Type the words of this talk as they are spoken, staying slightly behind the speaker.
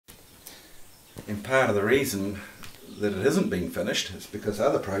And part of the reason that it hasn't been finished is because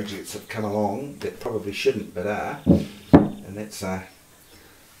other projects have come along that probably shouldn't but are, and that's a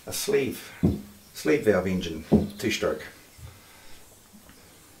sleeve valve engine, 2-stroke.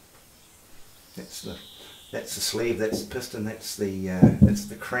 That's the sleeve, that's the piston, that's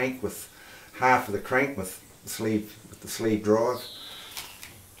the crank, with half of the crank with the sleeve drive.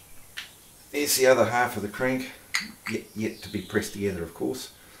 There's the other half of the crank, yet to be pressed together, of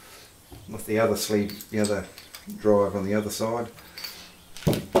course, with the other sleeve, the other drive on the other side.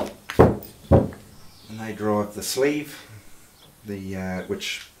 And they drive the sleeve,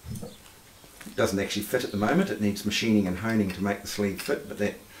 which doesn't actually fit at the moment. It needs machining and honing to make the sleeve fit, but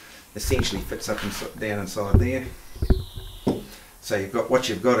that essentially fits up and down inside there. So what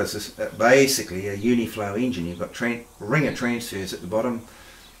you've got is basically a uniflow engine. You've got ring of transfers at the bottom,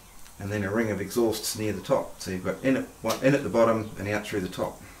 and then a ring of exhausts near the top. So you've got in at the bottom and out through the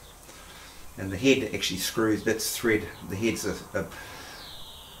top. And the head actually screws, that's thread. The head's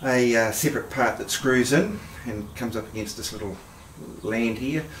a separate part that screws in and comes up against this little land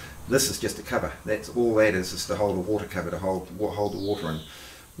here. This is just a cover. That's all that is to hold a water cover, to hold the water in.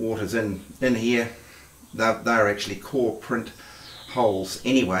 Water's in here. They're actually core print holes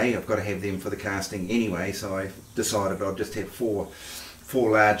anyway. I've got to have them for the casting anyway, so I decided I'll just have four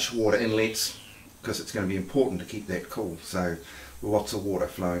large water inlets, because it's going to be important to keep that cool. So lots of water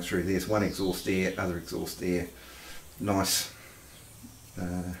flowing through. There's one exhaust there, other exhaust there. Nice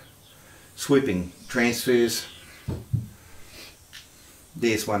swooping transfers.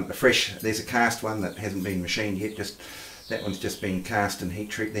 There's there's a cast one that hasn't been machined yet. That one's just been cast and heat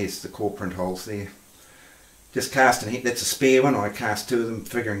treated. There's the core print holes there. Just cast and heat. That's a spare one. I cast 2 of them,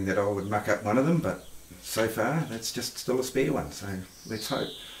 figuring that I would muck up one of them, but so far that's just still a spare one. So let's hope.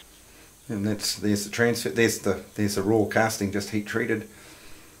 And there's the transfer. There's the raw casting, just heat treated.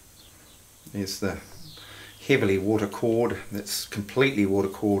 There's the heavily water cored. That's completely water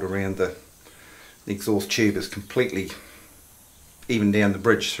cored around the exhaust tube. Is completely, even down the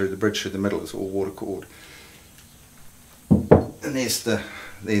bridge through the middle is all water cored. And there's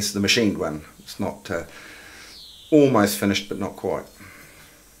the machined one. It's not almost finished, but not quite.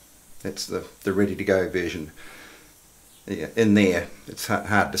 That's the ready to go version. Yeah, in there, it's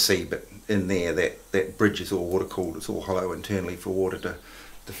hard to see, but in there that bridge is all water cooled. It's all hollow internally for water to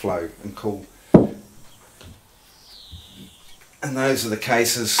flow and cool. And those are the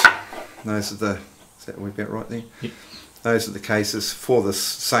cases. Is that we about right there? Yep. Those are the cases for this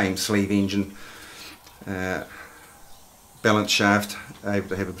same sleeve engine. Balance shaft, able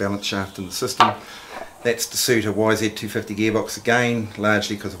to have a balance shaft in the system. That's to suit a YZ250 gearbox again,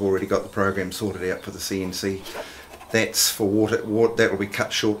 largely because I've already got the program sorted out for the CNC. That's for water, that will be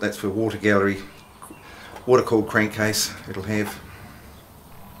cut short. That's for water gallery, water cooled crankcase it'll have.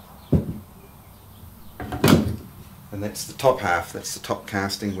 And that's the top half, that's the top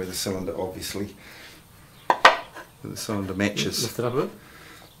casting where the cylinder obviously, where the cylinder matches. Lift it up a bit.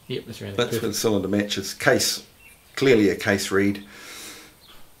 Yep, that's right. That's where the cylinder matches. Case, clearly a case reed.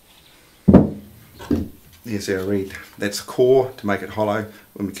 There's our reed. That's a core to make it hollow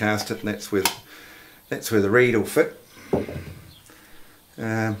when we cast it, and that's where the reed will fit.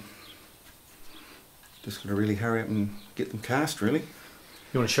 Just got to really hurry up and get them cast, really.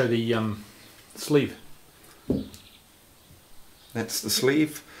 You want to show the sleeve? That's the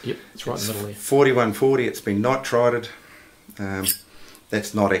sleeve. Yep, it's right in the middle there. 4140, it's been nitrided.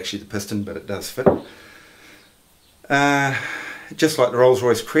 That's not actually the piston, but it does fit. Just like the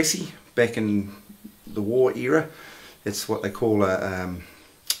Rolls-Royce Crecy back in the war era, it's what they call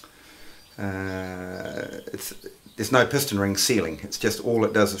there's no piston ring sealing. It's just all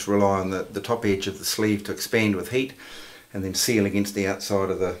it does is rely on the top edge of the sleeve to expand with heat and then seal against the outside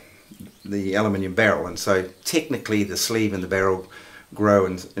of the aluminium barrel. And so technically the sleeve and the barrel grow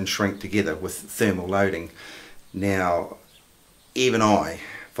and shrink together with thermal loading. Now even I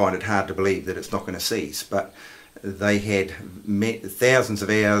find it hard to believe that it's not going to seize, but they had thousands of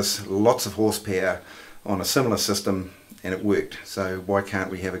hours, lots of horsepower on a similar system, and it worked. So why can't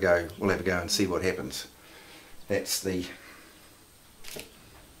we have a go? We'll have a go and see what happens. That's the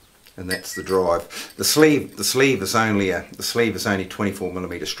drive. The sleeve is only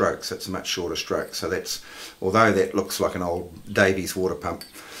 24mm stroke, so it's a much shorter stroke. So that's, although that looks like an old Davies water pump,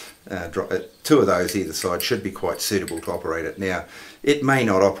 2 of those either side should be quite suitable to operate it. Now it may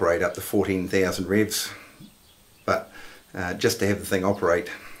not operate up to 14,000 revs, but just to have the thing operate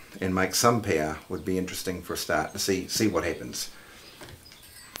and make some power would be interesting for a start, to see what happens.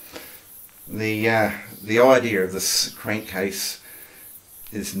 The idea of this crankcase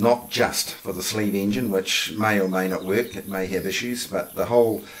is not just for the sleeve engine, which may or may not work. It may have issues, but the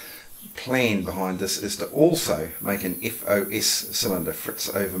whole plan behind this is to also make an FOS cylinder, Fritz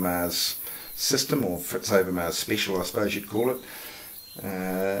Overmars system, or Fritz Overmars Special, I suppose you'd call it,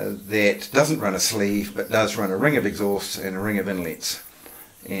 that doesn't run a sleeve but does run a ring of exhausts and a ring of inlets.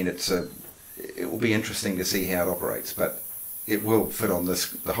 And it will be interesting to see how it operates, but it will fit on this.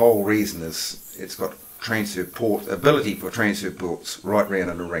 The whole reason is it's got ability for transfer ports right round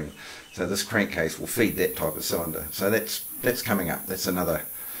in a ring. So this crankcase will feed that type of cylinder. So that's coming up. That's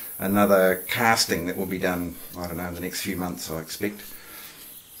another casting that will be done, I don't know, in the next few months, I expect.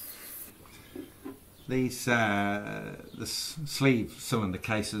 These this sleeve cylinder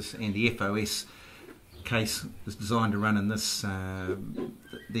cases and the FOS case is designed to run in this the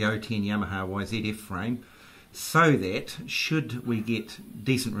 010 Yamaha YZF frame, so that should we get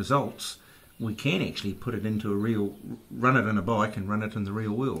decent results, we can actually put it into run it in a bike and run it in the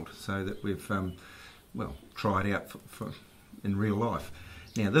real world, so that we've well, tried out in real life.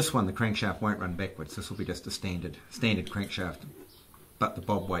 Now this one, the crankshaft won't run backwards. This will be just a standard crankshaft, but the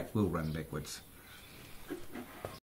bob weight will run backwards.